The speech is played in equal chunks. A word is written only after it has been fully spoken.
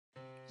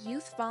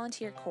Youth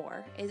Volunteer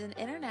Corps is an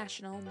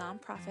international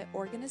nonprofit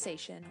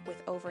organization with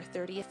over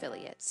 30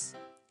 affiliates.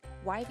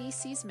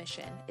 YVC's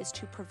mission is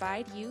to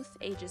provide youth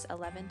ages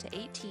 11 to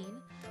 18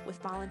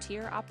 with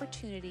volunteer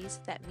opportunities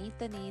that meet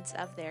the needs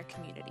of their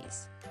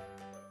communities.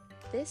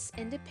 This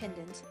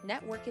independent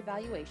network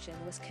evaluation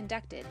was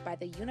conducted by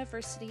the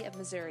University of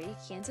Missouri,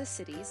 Kansas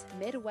City's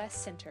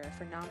Midwest Center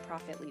for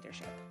Nonprofit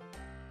Leadership.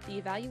 The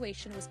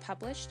evaluation was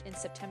published in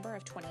September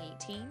of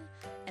 2018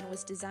 and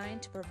was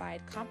designed to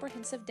provide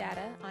comprehensive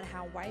data on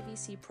how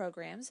YVC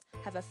programs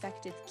have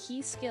affected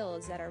key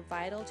skills that are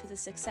vital to the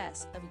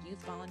success of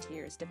youth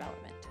volunteers'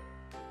 development.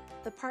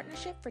 The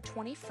Partnership for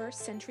 21st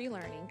Century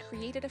Learning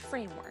created a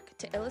framework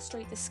to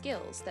illustrate the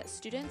skills that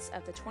students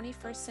of the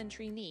 21st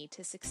century need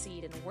to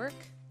succeed in work,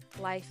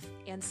 life,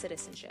 and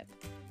citizenship.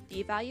 The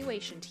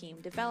evaluation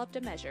team developed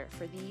a measure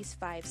for these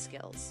 5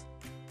 skills: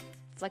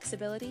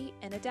 flexibility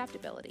and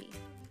adaptability,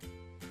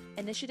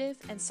 initiative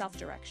and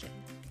self-direction,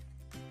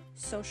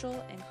 social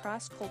and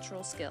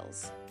cross-cultural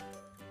skills,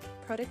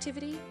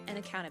 productivity and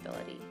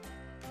accountability,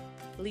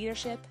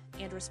 leadership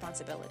and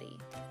responsibility.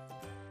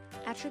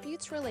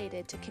 Attributes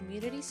related to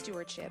community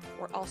stewardship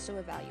were also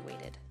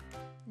evaluated.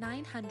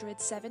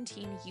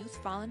 917 youth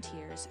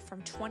volunteers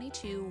from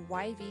 22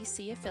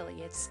 YVC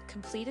affiliates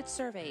completed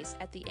surveys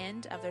at the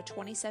end of their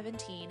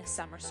 2017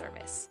 summer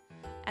service.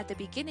 At the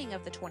beginning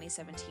of the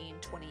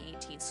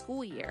 2017-2018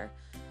 school year,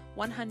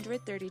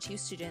 132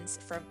 students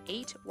from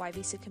 8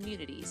 YVC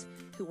communities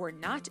who were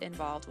not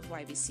involved with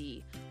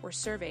YVC were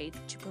surveyed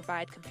to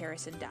provide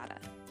comparison data.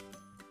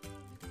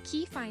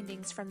 Key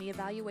findings from the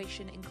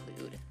evaluation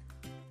include: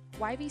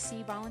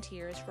 YVC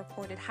volunteers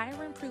reported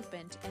higher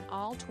improvement in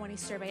all 20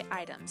 survey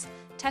items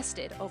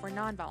tested over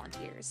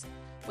non-volunteers,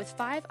 with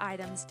 5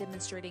 items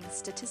demonstrating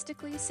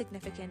statistically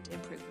significant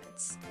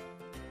improvements.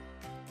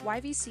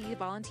 YVC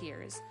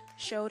volunteers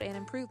showed an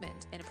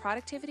improvement in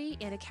productivity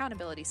and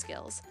accountability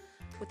skills,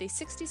 with a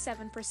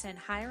 67%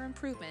 higher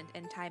improvement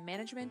in time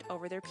management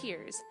over their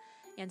peers,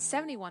 and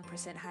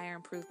 71% higher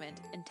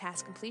improvement in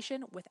task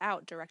completion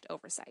without direct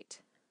oversight.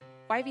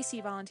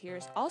 YVC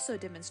volunteers also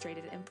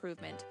demonstrated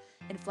improvement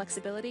in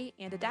flexibility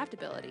and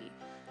adaptability,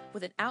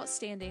 with an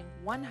outstanding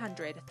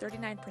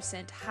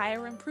 139%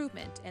 higher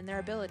improvement in their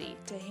ability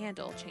to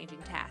handle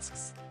changing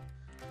tasks.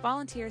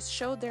 Volunteers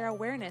showed their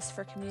awareness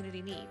for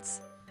community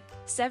needs.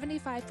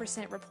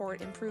 75%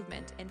 report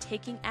improvement in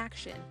taking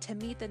action to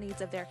meet the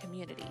needs of their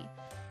community,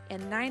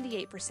 and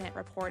 98%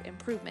 report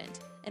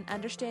improvement in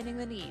understanding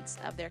the needs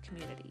of their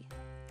community.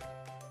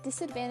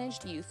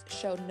 Disadvantaged youth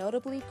showed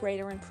notably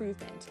greater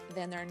improvement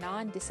than their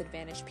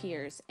non-disadvantaged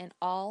peers in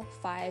all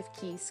 5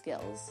 key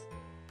skills.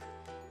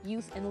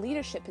 Youth in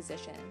leadership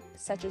positions,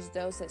 such as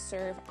those that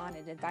serve on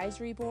an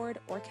advisory board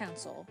or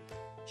council,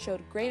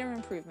 showed greater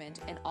improvement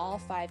in all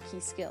 5 key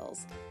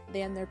skills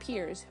than their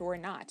peers who were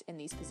not in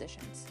these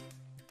positions.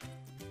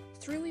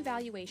 Through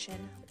evaluation,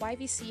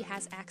 YVC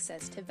has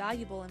access to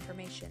valuable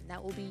information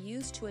that will be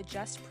used to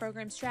adjust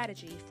program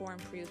strategy for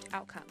improved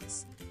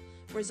outcomes.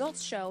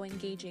 Results show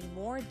engaging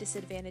more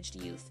disadvantaged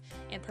youth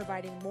and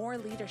providing more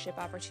leadership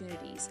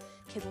opportunities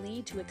can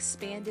lead to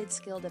expanded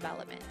skill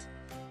development.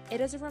 It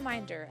is a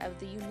reminder of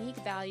the unique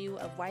value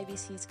of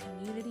YVC's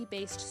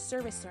community-based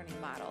service learning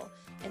model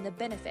and the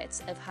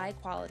benefits of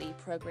high-quality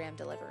program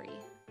delivery.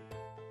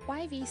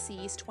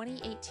 YVC's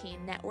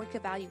 2018 Network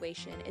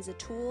Evaluation is a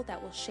tool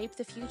that will shape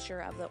the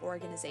future of the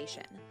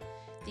organization.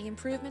 The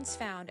improvements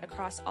found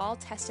across all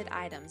tested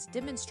items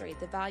demonstrate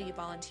the value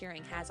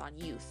volunteering has on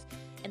youth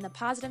and the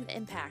positive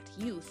impact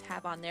youth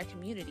have on their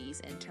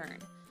communities in turn.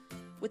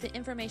 With the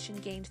information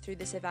gained through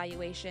this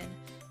evaluation,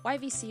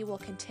 YVC will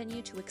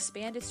continue to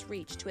expand its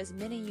reach to as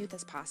many youth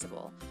as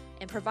possible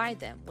and provide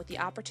them with the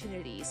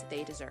opportunities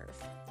they deserve.